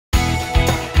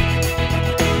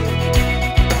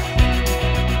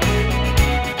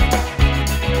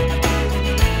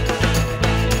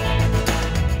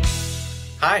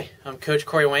Coach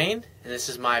Corey Wayne, and this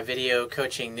is my video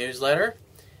coaching newsletter.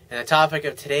 And the topic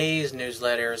of today's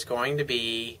newsletter is going to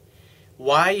be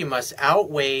why you must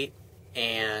outwait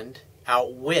and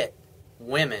outwit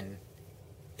women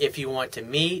if you want to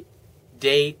meet,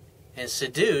 date, and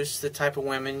seduce the type of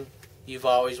women you've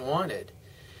always wanted.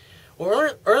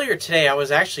 Well, earlier today I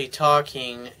was actually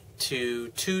talking to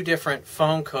two different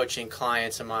phone coaching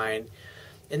clients of mine,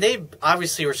 and they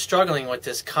obviously were struggling with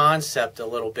this concept a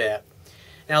little bit.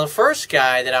 Now, the first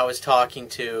guy that I was talking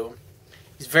to,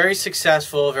 he's very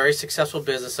successful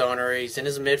business owner. He's in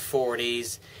his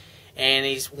mid-40s, and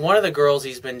he's one of the girls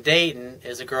he's been dating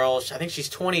is a girl, I think she's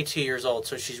 22 years old,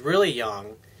 so she's really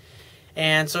young.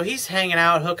 And so he's hanging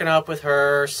out, hooking up with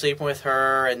her, sleeping with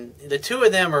her, and the two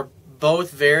of them are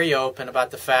both very open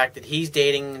about the fact that he's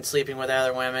dating and sleeping with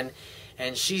other women,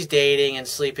 and she's dating and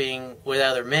sleeping with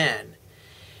other men.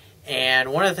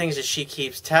 And one of the things that she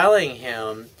keeps telling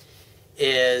him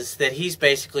is that he's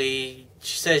basically,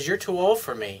 she says, "You're too old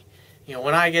for me. You know,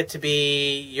 when I get to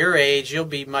be your age, you'll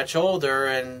be much older,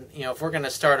 and, you know, if we're going to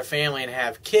start a family and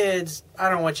have kids, I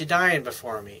don't want you dying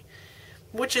before me,"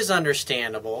 which is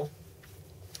understandable.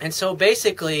 And so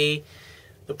basically,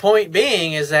 the point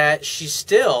being is that she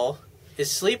still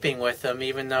is sleeping with him,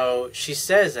 even though she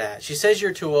says that. She says,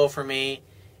 "You're too old for me,"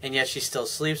 and yet she still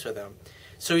sleeps with him.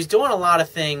 So he's doing a lot of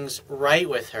things right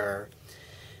with her.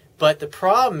 But the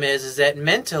problem is that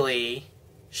mentally,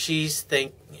 she's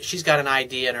got an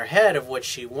idea in her head of what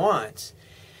she wants.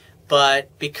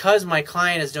 But because my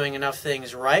client is doing enough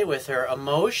things right with her,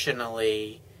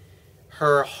 emotionally,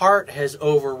 her heart has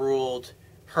overruled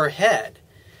her head.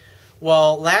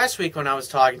 Well, last week when I was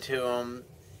talking to him,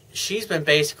 she's been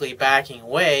basically backing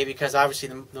away because obviously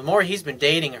the more he's been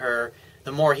dating her,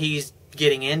 the more he's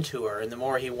getting into her and the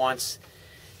more he wants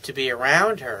to be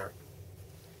around her.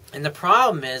 And the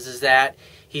problem is that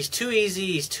he's too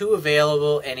easy, he's too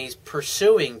available, and he's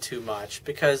pursuing too much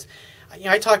because, you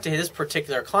know, I talk to this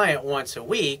particular client once a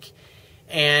week,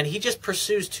 and he just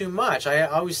pursues too much. I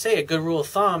always say a good rule of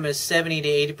thumb is 70 to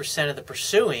 80% of the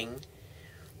pursuing,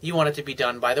 you want it to be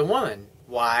done by the woman.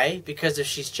 Why? Because if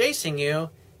she's chasing you,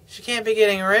 she can't be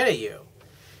getting rid of you.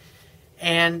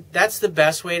 And that's the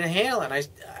best way to handle it.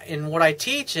 And what I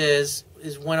teach is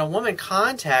when a woman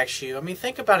contacts you, I mean,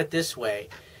 think about it this way.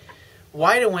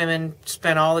 Why do women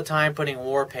spend all the time putting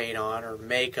war paint on or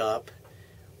makeup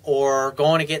or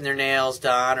going to getting their nails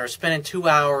done or spending 2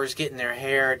 hours getting their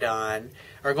hair done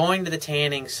or going to the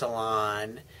tanning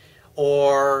salon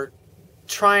or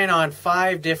trying on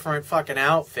 5 different fucking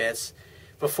outfits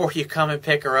before you come and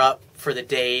pick her up for the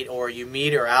date or you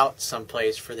meet her out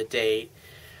someplace for the date?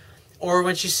 Or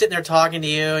when she's sitting there talking to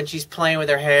you and she's playing with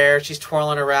her hair, she's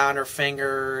twirling around her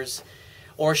fingers,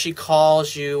 or she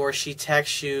calls you or she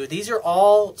texts you. These are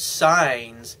all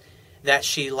signs that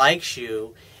she likes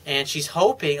you, and she's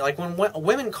hoping, like when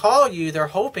women call you, they're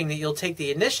hoping that you'll take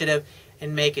the initiative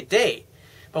and make a date.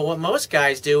 But what most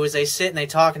guys do is they sit and they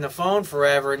talk on the phone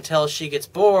forever until she gets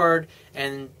bored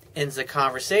and ends the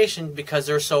conversation because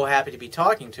they're so happy to be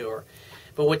talking to her.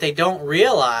 But what they don't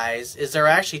realize is they're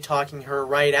actually talking her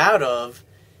right out of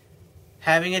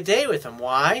having a date with them.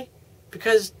 Why?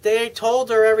 Because they told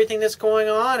her everything that's going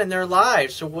on in their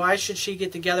lives. So why should she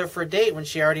get together for a date when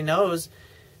she already knows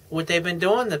what they've been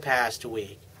doing the past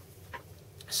week?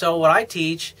 So what I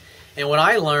teach and what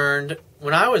I learned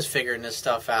when I was figuring this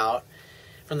stuff out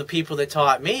from the people that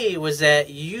taught me was that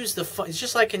you use the phone. It's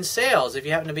just like in sales. If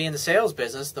you happen to be in the sales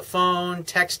business, the phone,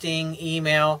 texting,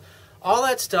 email, all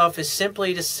that stuff is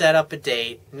simply to set up a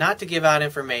date, not to give out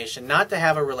information, not to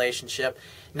have a relationship,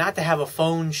 not to have a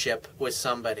phone-ship with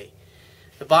somebody.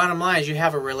 The bottom line is you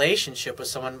have a relationship with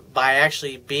someone by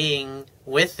actually being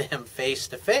with them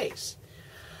face-to-face.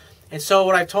 And so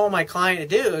what I've told my client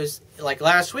to do is, like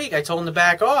last week, I told him to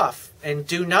back off and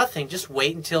do nothing. Just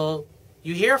wait until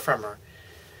you hear from her.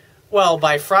 Well,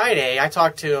 by Friday, I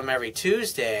talked to him every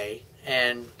Tuesday,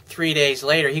 and 3 days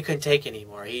later, he couldn't take it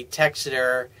anymore. He texted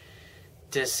her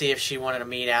to see if she wanted to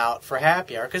meet out for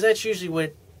happy hour, because that's usually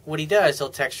what he does. He'll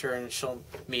text her and she'll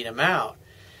meet him out.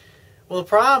 Well, the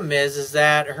problem is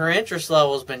that her interest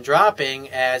level has been dropping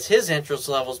as his interest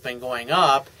level has been going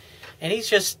up, and he's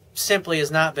just simply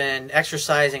has not been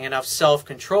exercising enough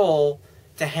self-control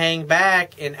to hang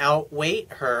back and outwait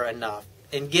her enough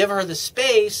and give her the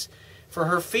space for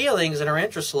her feelings and her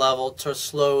interest level to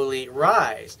slowly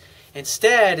rise.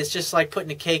 Instead, it's just like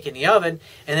putting a cake in the oven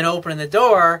and then opening the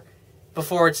door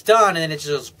before it's done, and then it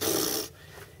just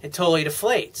it totally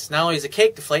deflates. Not only does the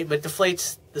cake deflate, but it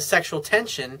deflates the sexual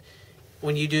tension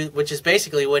when you do, which is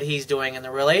basically what he's doing in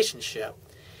the relationship.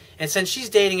 And since she's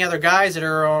dating other guys that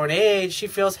are her own age, she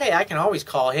feels, hey, I can always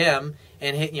call him,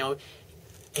 and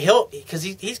because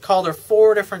he's called her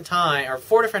 4 different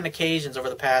occasions over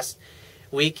the past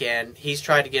weekend. He's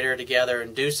tried to get her together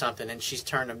and do something, and she's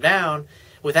turned him down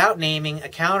without naming a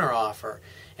counteroffer.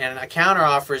 And a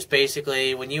counteroffer is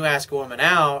basically when you ask a woman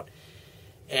out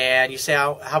and you say,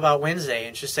 how about Wednesday?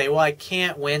 And she'll say, well, I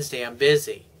can't Wednesday, I'm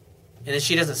busy. And then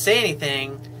she doesn't say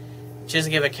anything. She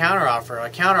doesn't give a counteroffer. A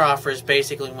counteroffer is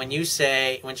basically when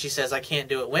she says, I can't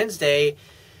do it Wednesday,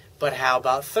 but how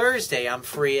about Thursday? I'm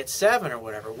free at 7 or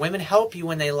whatever. Women help you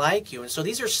when they like you. And so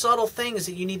these are subtle things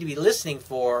that you need to be listening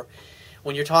for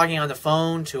when you're talking on the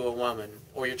phone to a woman,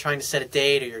 or you're trying to set a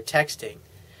date, or you're texting.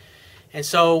 And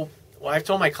so what I've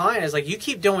told my client is, like, you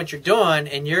keep doing what you're doing,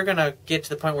 and you're going to get to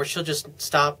the point where she'll just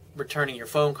stop returning your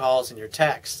phone calls and your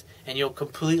texts, and you'll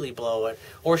completely blow it,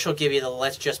 or she'll give you the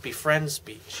let's just be friends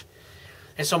speech.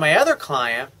 And so my other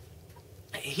client,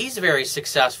 he's very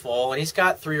successful, and he's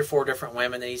got 3 or 4 different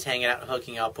women that he's hanging out and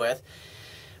hooking up with.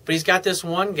 But he's got this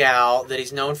one gal that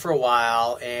he's known for a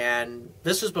while, and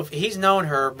he's known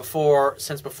her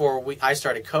since before I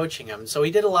started coaching him. So he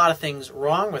did a lot of things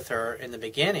wrong with her in the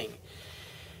beginning.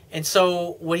 And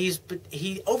so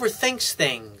he overthinks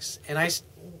things. And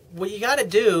what you got to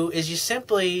do is you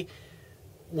simply,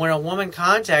 when a woman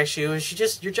contacts you,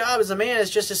 your job as a man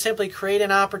is just to simply create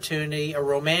an opportunity, a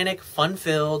romantic,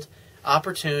 fun-filled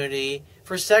opportunity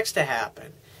for sex to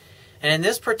happen. And in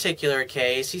this particular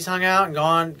case, he's hung out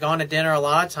and gone to dinner a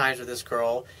lot of times with this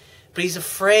girl, but he's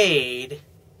afraid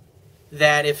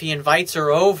that if he invites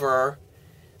her over,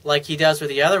 like he does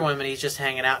with the other women he's just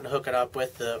hanging out and hooking up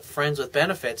with, the friends with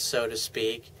benefits, so to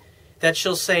speak, that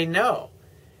she'll say no.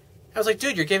 I was like,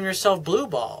 dude, you're giving yourself blue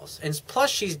balls. And plus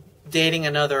she's dating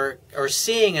another, or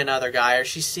seeing another guy, or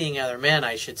she's seeing other men,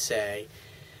 I should say.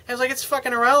 I was like, it's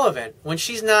fucking irrelevant. When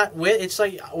she's not with, it's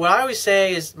like, what I always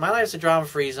say is, my life's a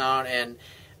drama-free zone, and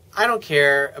I don't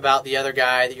care about the other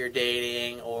guy that you're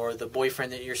dating, or the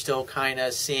boyfriend that you're still kind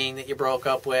of seeing that you broke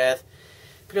up with,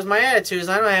 because my attitude is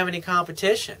I don't have any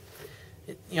competition.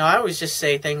 I always just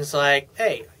say things like,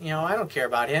 hey, I don't care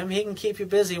about him. He can keep you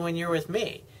busy when you're with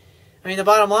me. I mean, the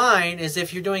bottom line is,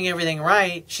 if you're doing everything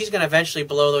right, she's going to eventually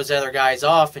blow those other guys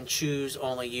off and choose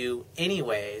only you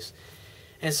anyways.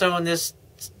 And so in this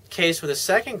case with a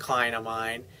second client of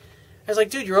mine, I was like,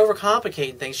 dude, you're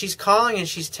overcomplicating things. She's calling and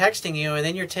she's texting you, and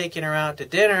then you're taking her out to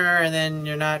dinner, and then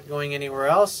you're not going anywhere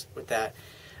else with that.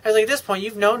 I was like, at this point,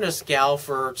 you've known this gal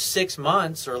for 6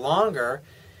 months or longer.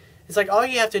 It's like, all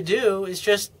you have to do is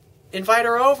just invite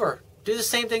her over. Do the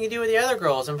same thing you do with the other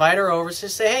girls. Invite her over.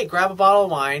 Just say, hey, grab a bottle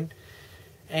of wine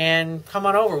and come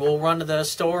on over. We'll run to the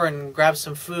store and grab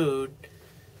some food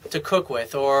to cook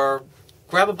with, or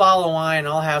grab a bottle of wine and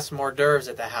I'll have some hors d'oeuvres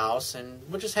at the house, and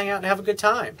we'll just hang out and have a good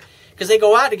time. Because they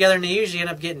go out together and they usually end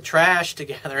up getting trashed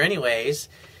together anyways,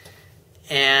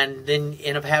 and then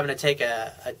end up having to take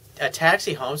a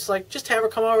taxi home. So like, just have her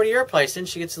come over to your place, and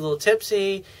she gets a little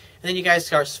tipsy, and then you guys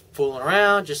start fooling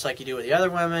around just like you do with the other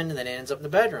women, and then it ends up in the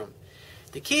bedroom.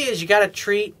 The key is you got to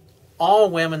treat all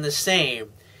women the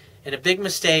same. And a big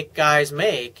mistake guys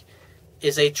make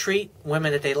is they treat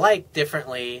women that they like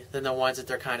differently than the ones that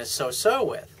they're kind of so-so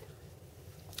with.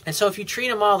 And so if you treat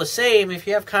them all the same, if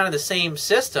you have kind of the same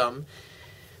system,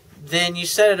 then you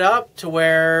set it up to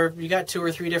where you got 2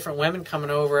 or 3 different women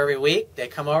coming over every week. They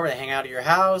come over, they hang out at your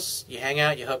house, you hang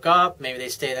out, you hook up, maybe they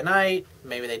stay the night,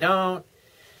 maybe they don't.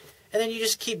 And then you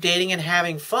just keep dating and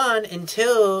having fun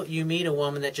until you meet a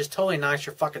woman that just totally knocks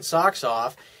your fucking socks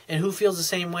off and who feels the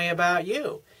same way about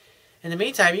you. In the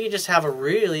meantime, you can just have a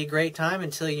really great time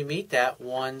until you meet that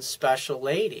one special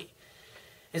lady.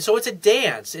 And so it's a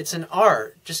dance. It's an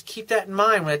art. Just keep that in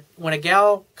mind. When a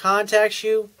gal contacts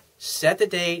you, set the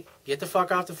date, get the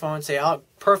fuck off the phone, say, oh,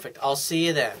 perfect, I'll see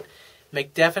you then.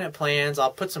 Make definite plans.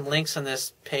 I'll put some links on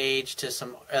this page to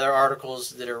some other articles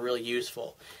that are really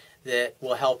useful that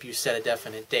will help you set a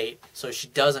definite date so she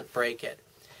doesn't break it.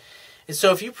 And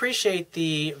so if you appreciate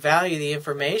the value of the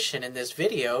information in this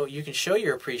video, you can show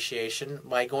your appreciation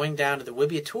by going down to the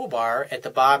Wibia toolbar at the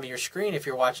bottom of your screen if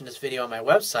you're watching this video on my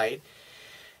website,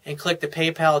 and click the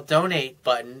PayPal donate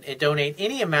button and donate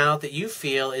any amount that you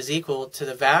feel is equal to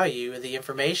the value of the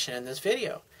information in this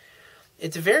video.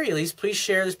 At the very least, please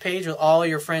share this page with all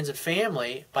your friends and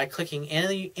family by clicking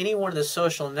any one of the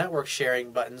social network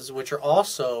sharing buttons, which are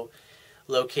also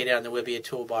located on the Wibia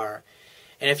toolbar.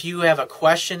 And if you have a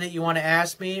question that you want to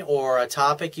ask me, or a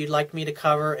topic you'd like me to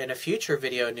cover in a future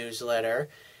video newsletter,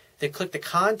 then click the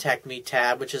Contact Me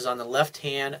tab, which is on the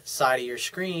left-hand side of your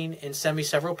screen, and send me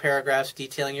several paragraphs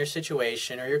detailing your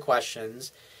situation or your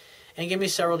questions, and give me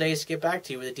several days to get back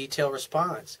to you with a detailed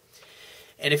response.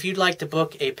 And if you'd like to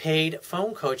book a paid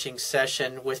phone coaching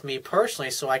session with me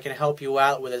personally so I can help you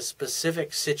out with a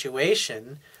specific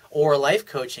situation or a life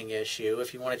coaching issue,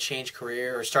 if you want to change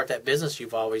career or start that business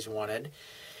you've always wanted,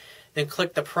 then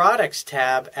click the Products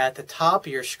tab at the top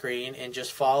of your screen and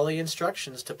just follow the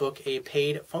instructions to book a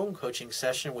paid phone coaching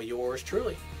session with yours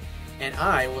truly. And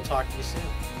I will talk to you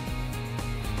soon.